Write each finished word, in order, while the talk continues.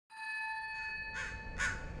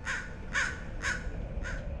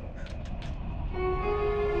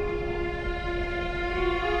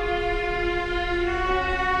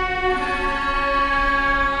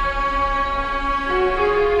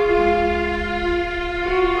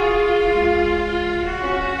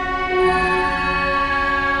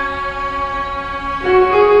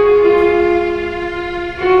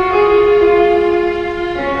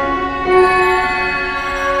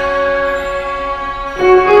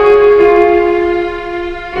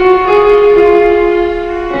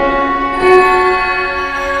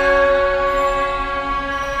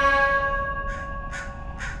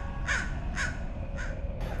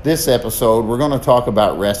This episode, we're going to talk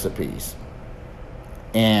about recipes.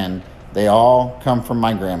 And they all come from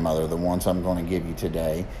my grandmother, the ones I'm going to give you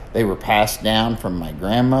today. They were passed down from my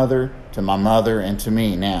grandmother to my mother and to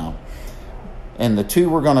me now. And the two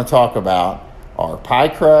we're going to talk about are pie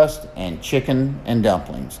crust and chicken and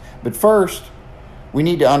dumplings. But first, we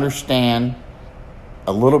need to understand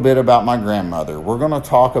a little bit about my grandmother. We're going to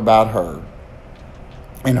talk about her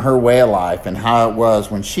and her way of life and how it was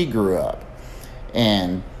when she grew up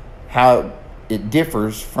and how it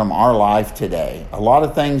differs from our life today. A lot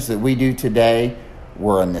of things that we do today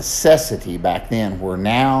were a necessity back then, where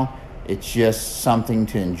now it's just something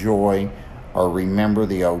to enjoy or remember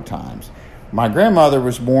the old times. My grandmother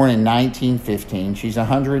was born in 1915. She's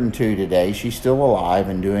 102 today. She's still alive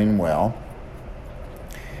and doing well.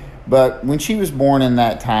 But when she was born in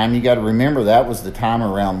that time, you got to remember that was the time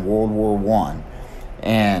around World War I.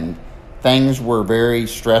 And things were very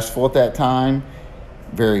stressful at that time,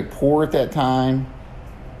 very poor at that time,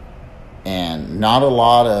 and not a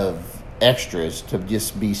lot of extras to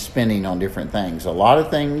just be spending on different things. A lot of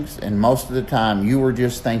things, and most of the time, you were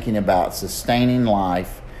just thinking about sustaining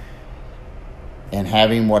life and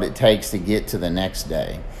having what it takes to get to the next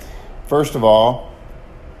day. First of all,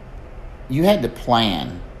 you had to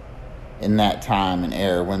plan in that time and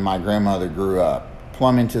era when my grandmother grew up,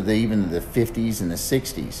 plumb into even the 50s and the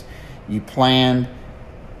 60s. You planned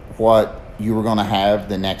what you were going to have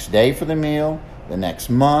the next day for the meal, the next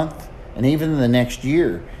month, and even the next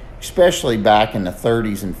year, especially back in the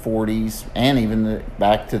 30s and 40s and even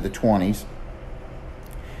back to the 20s.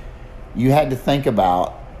 You had to think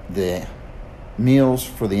about the meals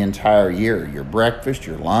for the entire year, your breakfast,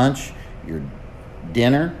 your lunch, your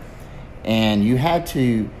dinner, and you had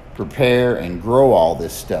to prepare and grow all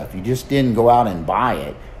this stuff. You just didn't go out and buy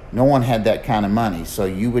it. No one had that kind of money, so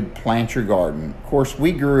you would plant your garden. Of course,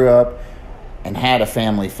 we grew up and had a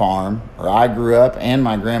family farm, or I grew up, and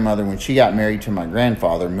my grandmother, when she got married to my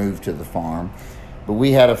grandfather, moved to the farm. But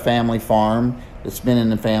we had a family farm that's been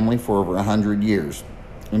in the family for over 100 years.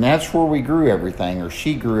 And that's where we grew everything, or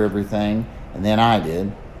she grew everything, and then I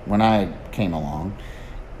did when I came along.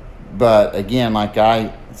 But again, like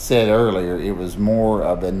I said earlier, it was more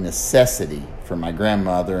of a necessity for my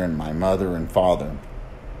grandmother and my mother and father.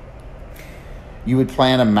 You would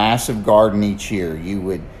plant a massive garden each year. You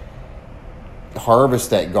would harvest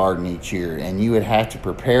that garden each year, and you would have to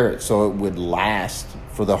prepare it so it would last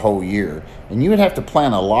for the whole year. And you would have to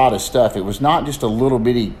plant a lot of stuff. It was not just a little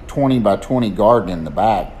bitty 20 by 20 garden in the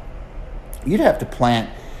back. You'd have to plant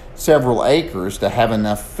several acres to have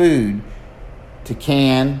enough food to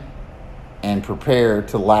can and prepare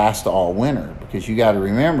to last all winter, because you got to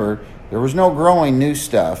remember there was no growing new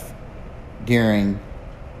stuff during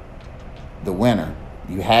the winter.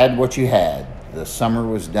 You had what you had. The summer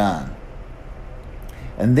was done.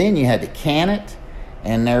 And then you had to can it,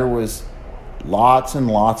 and there was lots and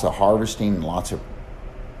lots of harvesting, lots of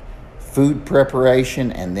food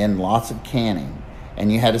preparation, and then lots of canning.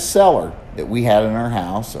 And you had a cellar that we had in our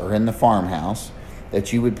house or in the farmhouse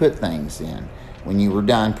that you would put things in. When you were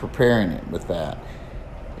done preparing it with that,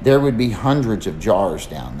 there would be hundreds of jars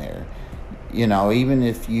down there. You know, even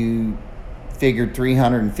if you figured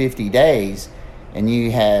 350 days and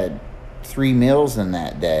you had 3 meals in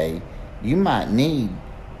that day, you might need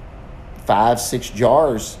 5-6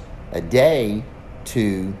 jars a day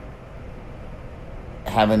to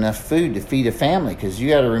have enough food to feed a family. Because you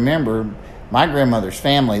got to remember, my grandmother's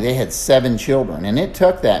family, they had 7 children, and it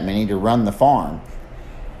took that many to run the farm.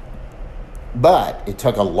 But it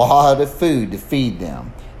took a lot of food to feed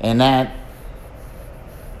them. And that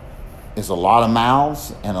is a lot of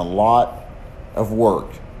mouths and a lot of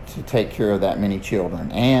work to take care of that many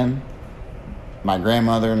children. And my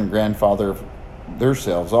grandmother and grandfather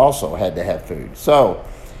themselves also had to have food. So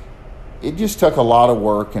it just took a lot of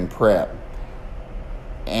work and prep.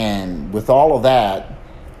 And with all of that,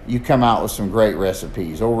 you come out with some great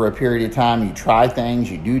recipes. Over a period of time, you try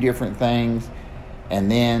things, you do different things,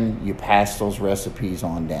 and then you pass those recipes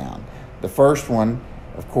on down. The first one,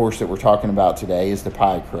 of course, that we're talking about today is the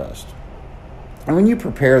pie crust. And when you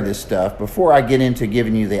prepare this stuff, before I get into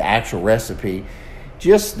giving you the actual recipe,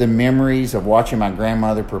 just the memories of watching my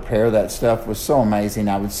grandmother prepare that stuff was so amazing.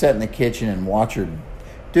 I would sit in the kitchen and watch her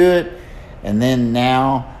do it, and then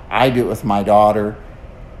now I do it with my daughter,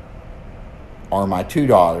 or my 2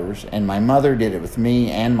 daughters, and my mother did it with me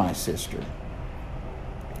and my sister.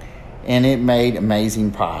 And it made amazing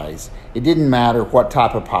pies. It didn't matter what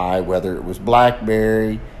type of pie, whether it was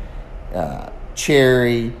blackberry,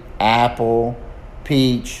 cherry, apple,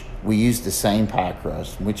 peach. We used the same pie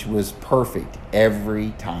crust, which was perfect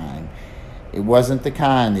every time. It wasn't the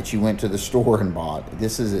kind that you went to the store and bought.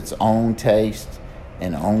 This is its own taste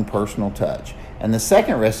and own personal touch. And the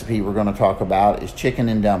second recipe we're going to talk about is chicken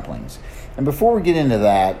and dumplings. And before we get into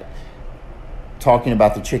that, talking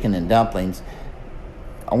about the chicken and dumplings,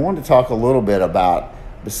 I wanted to talk a little bit about,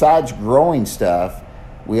 besides growing stuff,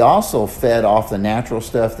 we also fed off the natural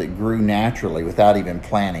stuff that grew naturally without even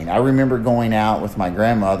planting. I remember going out with my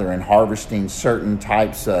grandmother and harvesting certain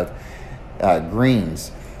types of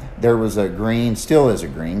greens. There was a green, still is a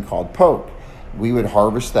green, called poke. We would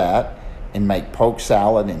harvest that and make poke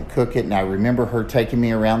salad and cook it. And I remember her taking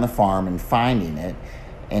me around the farm and finding it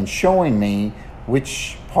and showing me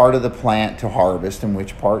which part of the plant to harvest and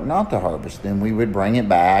which part not to harvest. Then we would bring it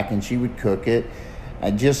back and she would cook it.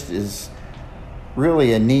 It just is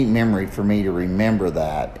really a neat memory for me to remember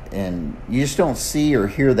that. And you just don't see or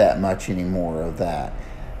hear that much anymore of that.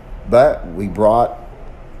 But we brought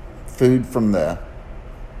food from the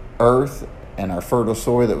earth and our fertile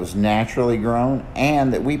soil that was naturally grown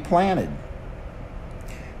and that we planted.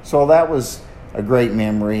 So that was a great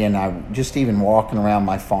memory. And I just even walking around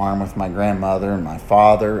my farm with my grandmother and my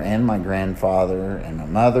father and my grandfather and my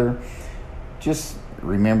mother, just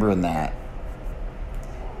remembering that.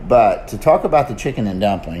 But to talk about the chicken and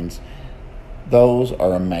dumplings, those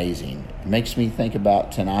are amazing. It makes me think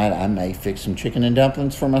about tonight I may fix some chicken and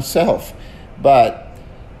dumplings for myself. But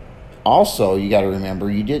also, you got to remember,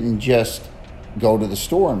 you didn't just go to the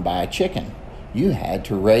store and buy a chicken. You had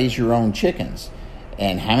to raise your own chickens.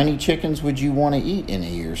 And how many chickens would you want to eat in a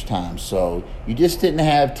year's time? So you just didn't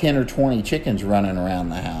have 10 or 20 chickens running around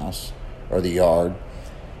the house or the yard.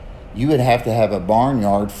 You would have to have a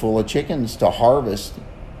barnyard full of chickens to harvest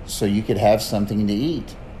so you could have something to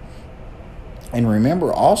eat. And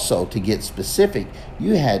remember also, to get specific,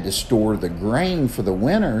 you had to store the grain for the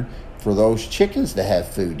winter for those chickens to have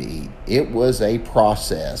food to eat. It was a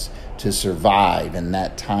process to survive in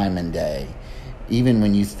that time and day. Even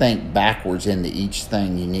when you think backwards into each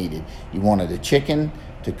thing you needed. You wanted a chicken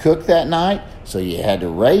to cook that night, so you had to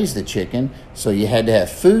raise the chicken, so you had to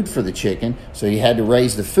have food for the chicken, so you had to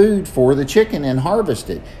raise the food for the chicken and harvest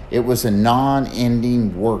it. It was a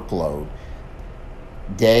non-ending workload,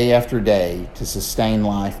 day after day, to sustain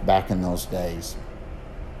life back in those days.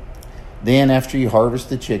 Then after you harvest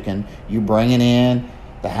the chicken, you bring it in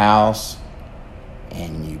the house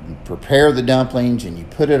and you prepare the dumplings and you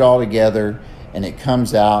put it all together and it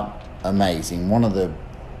comes out amazing. One of the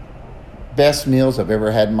best meals I've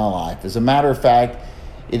ever had in my life. As a matter of fact,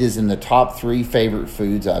 it is in the top 3 favorite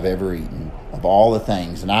foods I've ever eaten of all the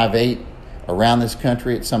things. And I've ate around this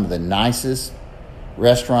country at some of the nicest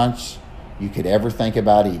restaurants you could ever think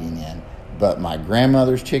about eating in. But my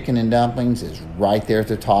grandmother's chicken and dumplings is right there at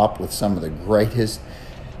the top with some of the greatest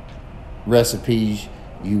recipes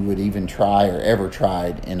you would even try or ever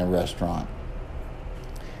tried in a restaurant.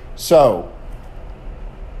 So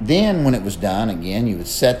then when it was done, again, you would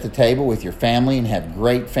set the table with your family and have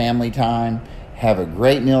great family time, have a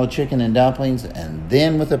great meal of chicken and dumplings, and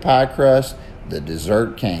then with the pie crust, the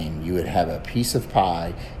dessert came. You would have a piece of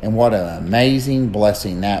pie, and what an amazing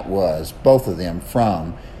blessing that was, both of them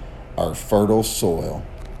from our fertile soil.